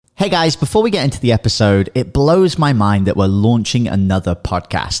Hey guys, before we get into the episode, it blows my mind that we're launching another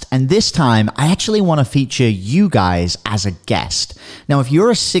podcast. And this time, I actually want to feature you guys as a guest. Now, if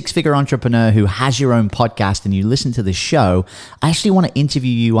you're a six-figure entrepreneur who has your own podcast and you listen to this show, I actually want to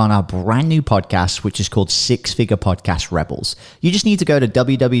interview you on our brand new podcast, which is called Six Figure Podcast Rebels. You just need to go to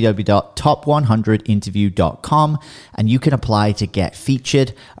www.top100interview.com and you can apply to get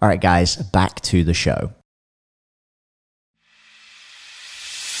featured. All right, guys, back to the show.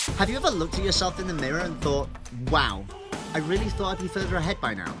 Have you ever looked at yourself in the mirror and thought, wow, I really thought I'd be further ahead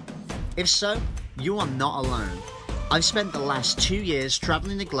by now? If so, you are not alone. I've spent the last 2 years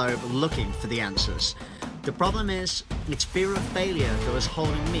traveling the globe looking for the answers. The problem is, it's fear of failure that was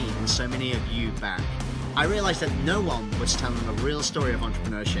holding me and so many of you back. I realized that no one was telling a real story of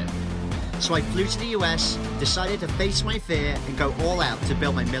entrepreneurship. So I flew to the US, decided to face my fear and go all out to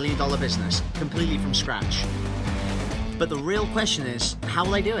build my $1 million business completely from scratch. But the real question is, how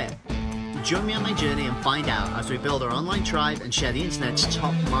will I do it? Join me on my journey and find out as we build our online tribe and share the internet's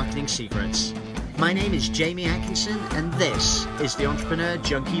top marketing secrets. My name is Jamie Atkinson, and this is the Entrepreneur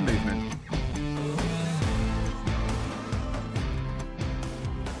Junkie Movement.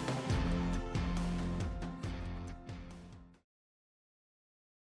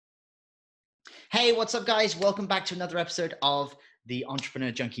 Hey, what's up, guys? Welcome back to another episode of the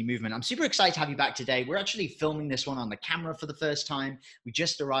Entrepreneur Junkie Movement. I'm super excited to have you back today. We're actually filming this one on the camera for the first time. We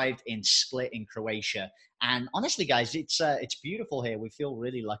just arrived in Split in Croatia. And honestly, guys, it's beautiful here. We feel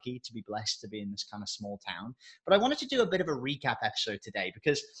really lucky to be blessed to be in this kind of small town. But I wanted to do a bit of a recap episode today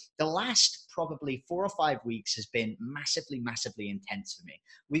because the last probably 4 or 5 weeks has been massively intense for me.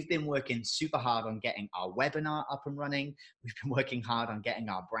 We've been working super hard on getting our webinar up and running. We've been working hard on getting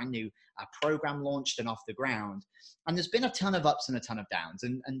our brand new program launched and off the ground. And there's been a ton of ups and a ton of downs.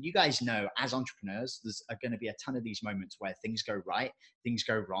 And you guys know, as entrepreneurs, there's going to be a ton of these moments where things go right, things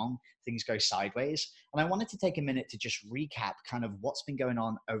go wrong, things go sideways. And I wanted to take a minute to just recap kind of what's been going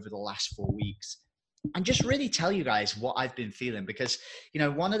on over the last 4 weeks and just really tell you guys what I've been feeling. Because, you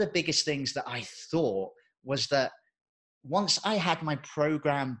know, one of the biggest things that I thought was that once I had my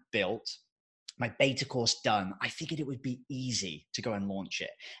program built, my beta course done, I figured it would be easy to go and launch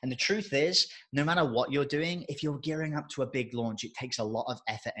it. And the truth is, no matter what you're doing, if you're gearing up to a big launch, it takes a lot of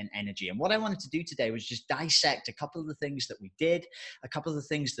effort and energy. And what I wanted to do today was just dissect a couple of the things that we did, a couple of the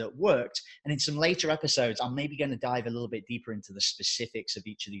things that worked. And in some later episodes, I'm maybe going to dive a little bit deeper into the specifics of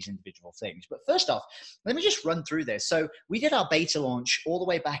each of these individual things. But first off, let me just run through this. So we did our beta launch all the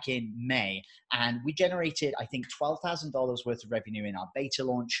way back in May, and we generated, I think, $12,000 worth of revenue in our beta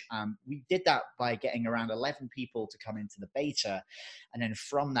launch. We did that by getting around 11 people to come into the beta. And then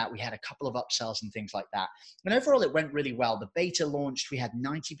from that, we had a couple of upsells and things like that. And overall, it went really well. The beta launched, we had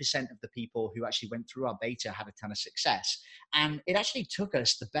 90% of the people who actually went through our beta had a ton of success. And it actually took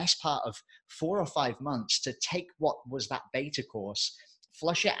us the best part of 4 or 5 months to take what was that beta course,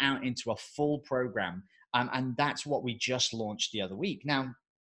 flush it out into a full program. And that's what we just launched the other week. Now,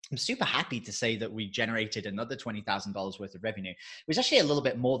 I'm super happy to say that we generated another $20,000 worth of revenue. It was actually a little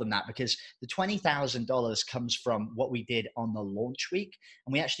bit more than that because the $20,000 comes from what we did on the launch week.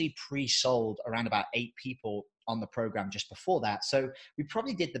 And we actually pre-sold around about 8 people on the program just before that. So we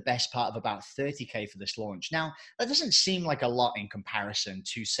probably did the best part of about 30K for this launch. Now, that doesn't seem like a lot in comparison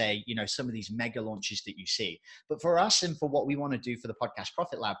to, say, you know, some of these mega launches that you see. But for us and for what we want to do for the Podcast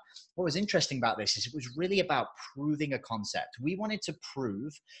Profit Lab, what was interesting about this is it was really about proving a concept. We wanted to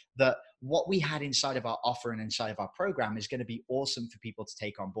prove that what we had inside of our offer and inside of our program is going to be awesome for people to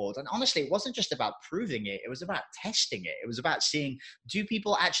take on board. And honestly, it wasn't just about proving it. It was about testing it. It was about seeing, do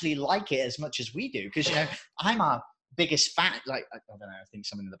people actually like it as much as we do? Because, you know, I'm our biggest fan. Like, I don't know, I think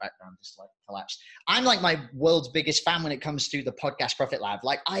someone in the background just like collapsed. I'm like my world's biggest fan when it comes to the Podcast Profit Lab.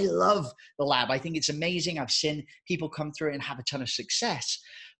 Like, I love the lab. I think it's amazing. I've seen people come through it and have a ton of success.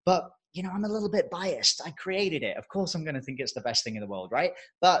 But, you know, I'm a little bit biased. I created it. Of course, I'm going to think it's the best thing in the world, right?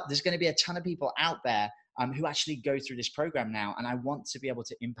 But there's going to be a ton of people out there who actually go through this program now. And I want to be able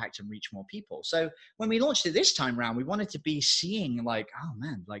to impact and reach more people. So when we launched it this time around, we wanted to be seeing like, oh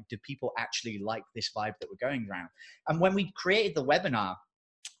man, like, do people actually like this vibe that we're going around? And when we created the webinar,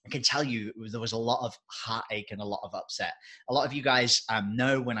 I can tell you there was a lot of heartache and a lot of upset. A lot of you guys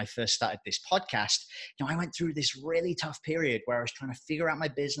know when I first started this podcast, you know, I went through this really tough period where I was trying to figure out my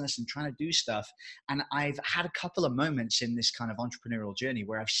business and trying to do stuff. And I've had a couple of moments in this kind of entrepreneurial journey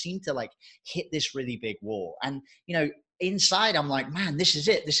where I've seemed to like hit this really big wall. And, you know, inside I'm like, man, this is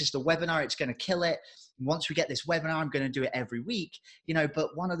it. This is the webinar. It's going to kill it. Once we get this webinar, I'm going to do it every week, you know,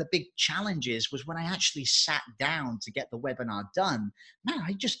 but one of the big challenges was when I actually sat down to get the webinar done, man,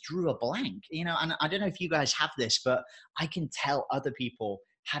 I just drew a blank, you know, and I don't know if you guys have this, but I can tell other people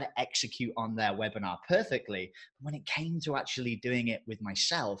how to execute on their webinar perfectly. When it came to actually doing it with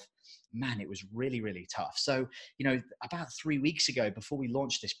myself, man, it was really, really tough. So, about 3 weeks ago, before we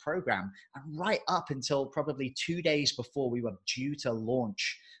launched this program, and right up until probably 2 days before we were due to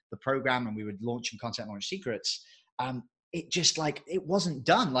launch the program and we would launch in Content Launch Secrets, it just like, it wasn't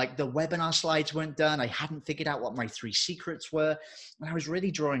done. Like the webinar slides weren't done. I hadn't figured out what my 3 secrets were. And I was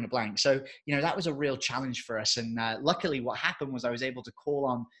really drawing a blank. So, that was a real challenge for us. And luckily what happened was I was able to call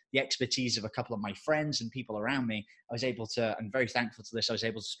on the expertise of a couple of my friends and people around me. I was able to, and very thankful to this, I was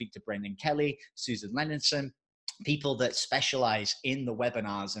able to speak to Brendan Kelly, Susan Leninson, people that specialize in the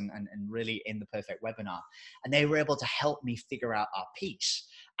webinars and really in the perfect webinar. And they were able to help me figure out our piece.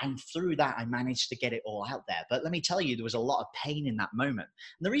 And through that, I managed to get it all out there. But let me tell you, there was a lot of pain in that moment.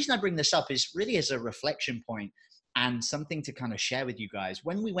 And the reason I bring this up is really as a reflection point and something to kind of share with you guys.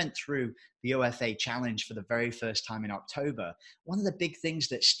 When we went through the OFA challenge for the very first time in October, one of the big things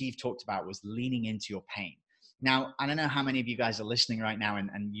that Steve talked about was leaning into your pain. Now, I don't know how many of you guys are listening right now and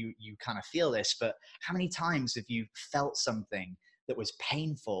you kind of feel this, but how many times have you felt something that was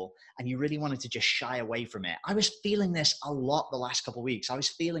painful and you really wanted to just shy away from it? I was feeling this a lot the last couple of weeks. I was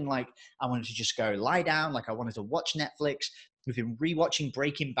feeling like I wanted to just go lie down, like I wanted to watch Netflix. We've been rewatching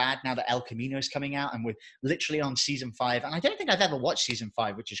Breaking Bad now that El Camino is coming out, and we're literally on season 5. And I don't think I've ever watched season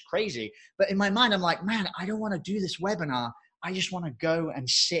 5, which is crazy. But in my mind, I'm like, man, I don't want to do this webinar. I just want to go and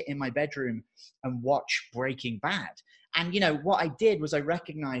sit in my bedroom and watch Breaking Bad. And what I did was I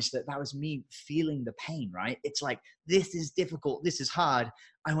recognized that was me feeling the pain, right? It's like, this is difficult. This is hard.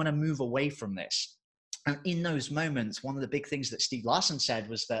 I want to move away from this. And in those moments, one of the big things that Steve Larsen said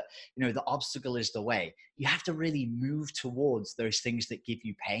was that, the obstacle is the way. You have to really move towards those things that give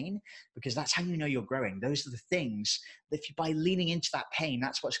you pain, because that's how you're growing. Those are the things that if you, by leaning into that pain,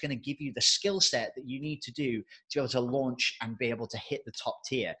 that's what's going to give you the skill set that you need to do to be able to launch and be able to hit the top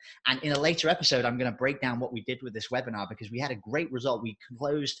tier. And in a later episode, I'm going to break down what we did with this webinar, because we had a great result. We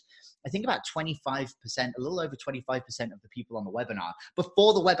closed, I think, about 25%, a little over 25% of the people on the webinar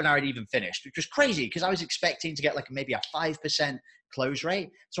before the webinar had even finished, which was crazy because I was expecting to get like maybe a 5% close rate.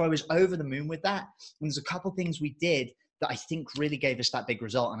 So I was over the moon with that. And there's a couple of things we did that I think really gave us that big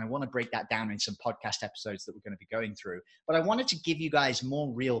result. And I want to break that down in some podcast episodes that we're going to be going through. But I wanted to give you guys more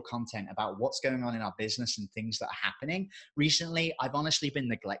real content about what's going on in our business and things that are happening. Recently, I've honestly been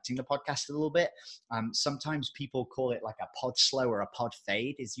neglecting the podcast a little bit. Sometimes people call it like a pod slow or a pod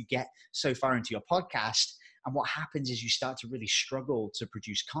fade, is you get so far into your podcast, and what happens is you start to really struggle to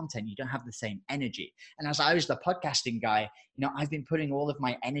produce content. You don't have the same energy. And as I was the podcasting guy, I've been putting all of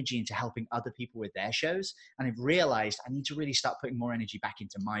my energy into helping other people with their shows. And I've realized I need to really start putting more energy back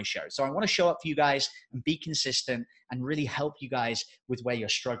into my show. So I want to show up for you guys and be consistent and really help you guys with where you're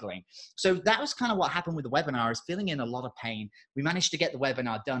struggling. So that was kind of what happened with the webinar. I was feeling in a lot of pain. We managed to get the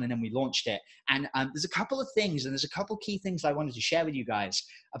webinar done and then we launched it. And there's a couple of things, and there's a couple key things I wanted to share with you guys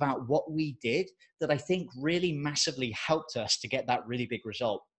about what we did that I think really massively helped us to get that really big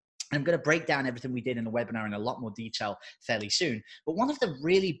result. I'm going to break down everything we did in the webinar in a lot more detail fairly soon. But one of the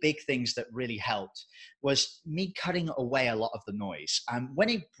really big things that really helped was me cutting away a lot of the noise. When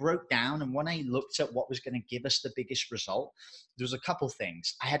I broke down and when I looked at what was going to give us the biggest result, there was a couple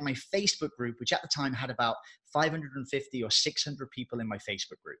things. I had my Facebook group, which at the time had about 550 or 600 people in my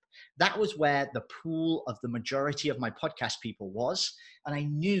Facebook group. That was where the pool of the majority of my podcast people was. And I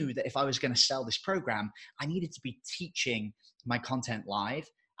knew that if I was going to sell this program, I needed to be teaching my content live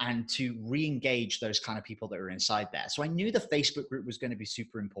and to re-engage those kind of people that are inside there. So I knew the Facebook group was going to be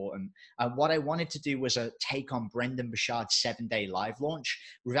super important. What I wanted to do was take on Brendon Burchard's 7-day live launch.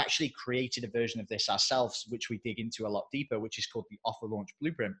 We've actually created a version of this ourselves, which we dig into a lot deeper, which is called the Offer Launch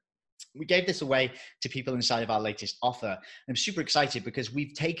Blueprint. We gave this away to people inside of our latest offer. I'm super excited because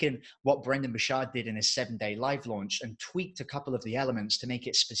we've taken what Brendon Burchard did in his 7-day live launch and tweaked a couple of the elements to make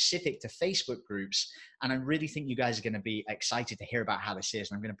it specific to Facebook groups. And I really think you guys are going to be excited to hear about how this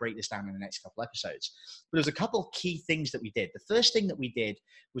is. And I'm going to break this down in the next couple episodes. But there's a couple key things that we did. The first thing that we did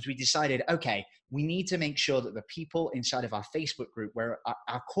was we decided, okay, we need to make sure that the people inside of our Facebook group, where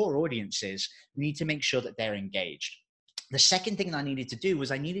our core audience is, we need to make sure that they're engaged. The second thing that I needed to do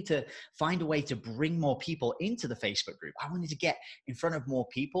was I needed to find a way to bring more people into the Facebook group. I wanted to get in front of more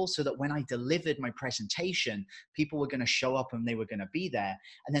people so that when I delivered my presentation, people were going to show up and they were going to be there.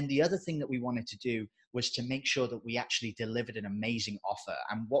 And then the other thing that we wanted to do was to make sure that we actually delivered an amazing offer.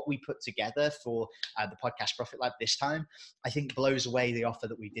 And what we put together for the Podcast Profit Lab this time, I think blows away the offer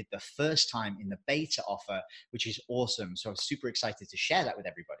that we did the first time in the beta offer, which is awesome. So I'm super excited to share that with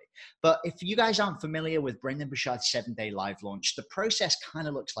everybody. But if you guys aren't familiar with Brendon Burchard's 7-day live launch, the process kind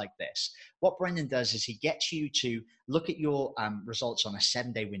of looks like this. What Brendon does is he gets you to look at your results on a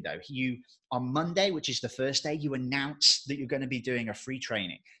 7-day window. On Monday, which is the first day, you announce that you're going to be doing a free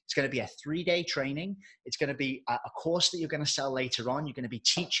training. It's going to be a 3-day training. It's going to be a course that you're going to sell later on. You're going to be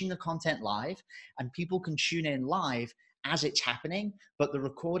teaching the content live, and people can tune in live as it's happening, but the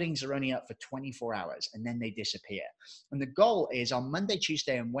recordings are only up for 24 hours and then they disappear. And the goal is on Monday,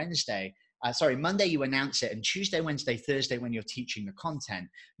 Tuesday, and Wednesday, Monday you announce it, and Tuesday, Wednesday, Thursday when you're teaching the content,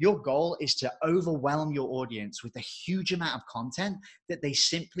 your goal is to overwhelm your audience with a huge amount of content that they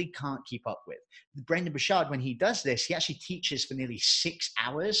simply can't keep up with. Brendon Burchard, when he does this, he actually teaches for nearly 6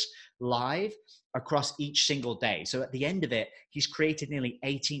 hours live across each single day. So at the end of it, he's created nearly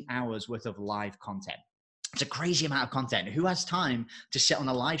 18 hours worth of live content. It's a crazy amount of content. Who has time to sit on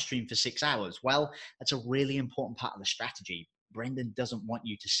a live stream for 6 hours? Well, that's a really important part of the strategy. Brendon doesn't want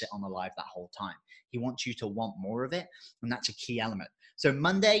you to sit on the live that whole time. He wants you to want more of it, and that's a key element. So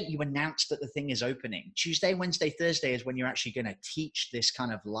Monday, you announce that the thing is opening. Tuesday, Wednesday, Thursday is when you're actually going to teach this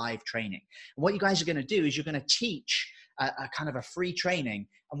kind of live training. And what you guys are going to do is you're going to teach a kind of a free training.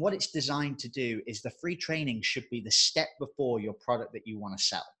 And what it's designed to do is the free training should be the step before your product that you want to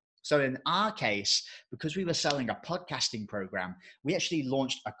sell. So in our case, because we were selling a podcasting program, we actually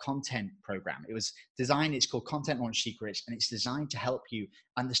launched a content program. It was designed, it's called Content Launch Secrets, and it's designed to help you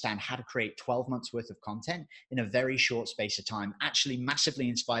understand how to create 12 months worth of content in a very short space of time. Actually massively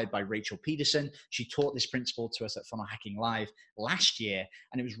inspired by Rachel Pedersen. She taught this principle to us at Funnel Hacking Live last year,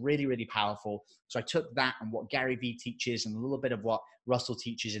 and it was really, really powerful. So I took that and what Gary Vee teaches and a little bit of what Russell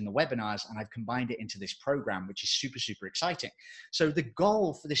teaches in the webinars, and I've combined it into this program, which is super, super exciting. So the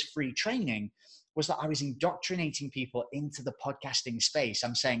goal for this free training was that I was indoctrinating people into the podcasting space.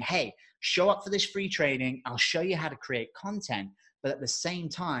 I'm saying, hey, show up for this free training. I'll show you how to create content. But at the same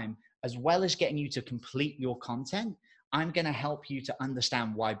time, as well as getting you to complete your content, I'm going to help you to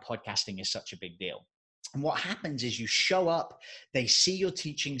understand why podcasting is such a big deal. And what happens is you show up, they see your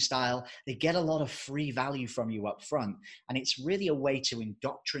teaching style, they get a lot of free value from you up front. And it's really a way to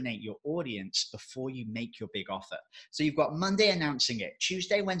indoctrinate your audience before you make your big offer. So you've got Monday announcing it.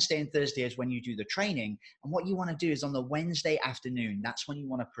 Tuesday, Wednesday, and Thursday is when you do the training. And what you want to do is on the Wednesday afternoon, that's when you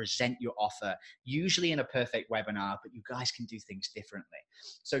want to present your offer, usually in a perfect webinar, but you guys can do things differently.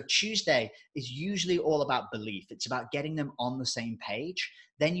 So Tuesday is usually all about belief. It's about getting them on the same page.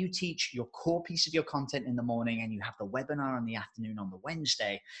 Then you teach your core piece of your content in the morning, and you have the webinar in the afternoon on the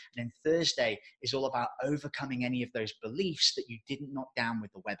Wednesday. And then Thursday is all about overcoming any of those beliefs that you didn't knock down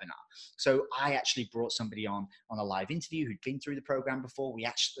with the webinar. So I actually brought somebody on a live interview who'd been through the program before. We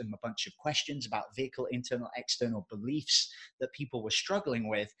asked them a bunch of questions about vehicle, internal, external beliefs that people were struggling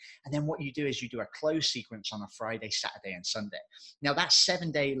with. And then what you do is you do a close sequence on a Friday, Saturday, and Sunday. Now that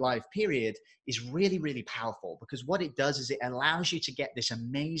 7-day live period is really, really powerful, because what it does is it allows you to get this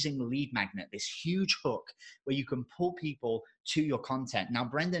amazing lead magnet, this huge hook where you can pull people to your content. Now,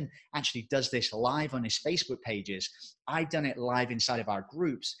 Brendon actually does this live on his Facebook pages. I've done it live inside of our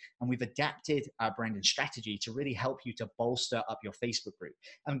groups, and we've adapted our Brendon strategy to really help you to bolster up your Facebook group.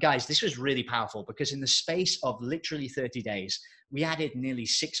 And guys, this was really powerful because in the space of literally 30 days, we added nearly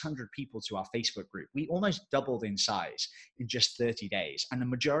 600 people to our Facebook group. We almost doubled in size in just 30 days. And the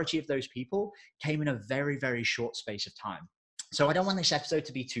majority of those people came in a very, very short space of time. So I don't want this episode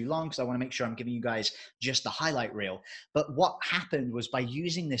to be too long because I want to make sure I'm giving you guys just the highlight reel. But what happened was by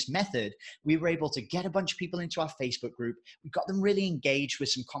using this method, we were able to get a bunch of people into our Facebook group. We got them really engaged with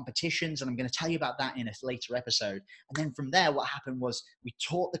some competitions, and I'm going to tell you about that in a later episode. And then from there, what happened was we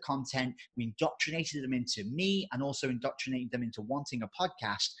taught the content, we indoctrinated them into me, and also indoctrinated them into wanting a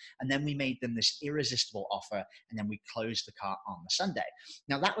podcast. And then we made them this irresistible offer, and then we closed the cart on the Sunday.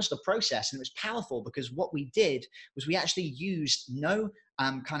 Now that was the process, and it was powerful because what we did was we actually used no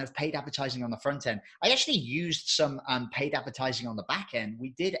kind of paid advertising on the front end. I actually used some paid advertising on the back end.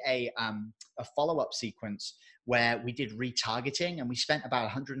 We did a follow-up sequence where we did retargeting, and we spent about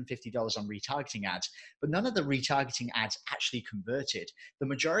 $150 on retargeting ads, but none of the retargeting ads actually converted. The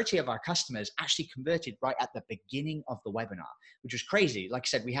majority of our customers actually converted right at the beginning of the webinar, which was crazy. Like I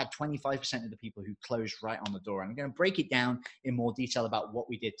said, we had 25% of the people who closed right on the door. And I'm going to break it down in more detail about what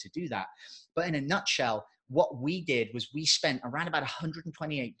we did to do that. But in a nutshell, what we did was we spent around about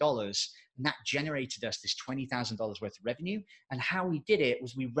 $128, and that generated us this $20,000 worth of revenue. And how we did it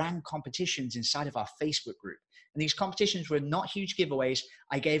was we ran competitions inside of our Facebook group. And these competitions were not huge giveaways.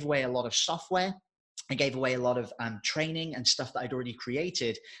 I gave away a lot of software. I gave away a lot of training and stuff that I'd already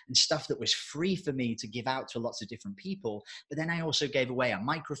created and stuff that was free for me to give out to lots of different people. But then I also gave away a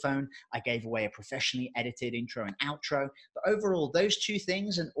microphone. I gave away a professionally edited intro and outro. But overall, those two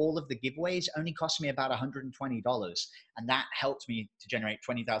things and all of the giveaways only cost me about $120. And that helped me to generate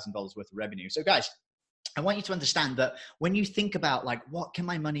 $20,000 worth of revenue. So guys, I want you to understand that when you think about like, what can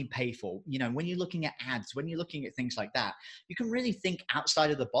my money pay for? You know, when you're looking at ads, when you're looking at things like that, you can really think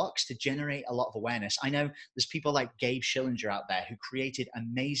outside of the box to generate a lot of awareness. I know there's people like Gabe Schillinger out there who created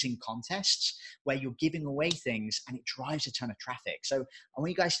amazing contests where you're giving away things and it drives a ton of traffic. So I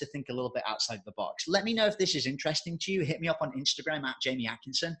want you guys to think a little bit outside the box. Let me know if this is interesting to you. Hit me up on Instagram at Jamie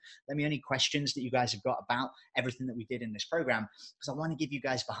Atkinson. Let me know any questions that you guys have got about everything that we did in this program, because I want to give you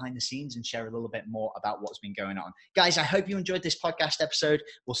guys behind the scenes and share a little bit more about what's been going on. Guys, I hope you enjoyed this podcast episode.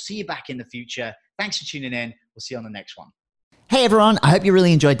 We'll see you back in the future. Thanks for tuning in. We'll see you on the next one. Hey everyone, I hope you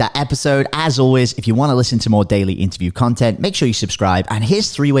really enjoyed that episode. As always, if you want to listen to more daily interview content, make sure you subscribe. And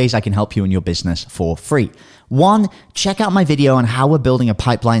here's 3 ways I can help you in your business for free. 1, check out my video on how we're building a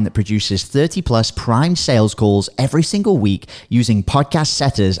pipeline that produces 30 plus prime sales calls every single week using podcast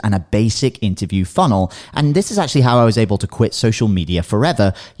setters and a basic interview funnel. And this is actually how I was able to quit social media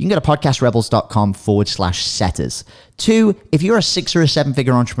forever. You can go to podcastrebels.com/setters. 2, if you're a 6 or a 7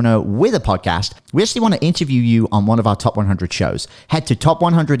 figure entrepreneur with a podcast, we actually want to interview you on one of our top 100 shows. Head to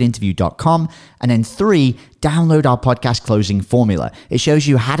top100interview.com. And then 3, download our podcast closing formula. It shows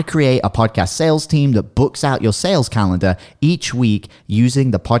you how to create a podcast sales team that books out your sales calendar each week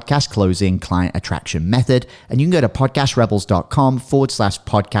using the podcast closing client attraction method. And you can go to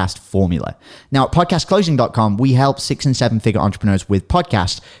podcastrebels.com/podcast formula. Now at podcastclosing.com, we help 6 and 7 figure entrepreneurs with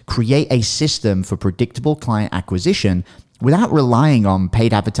podcasts create a system for predictable client acquisition without relying on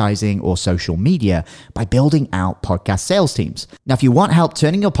paid advertising or social media by building out podcast sales teams. Now, if you want help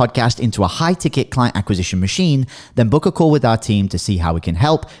turning your podcast into a high-ticket client acquisition machine, then book a call with our team to see how we can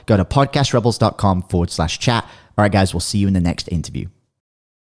help. Go to podcastrebels.com/chat. All right, guys, we'll see you in the next interview.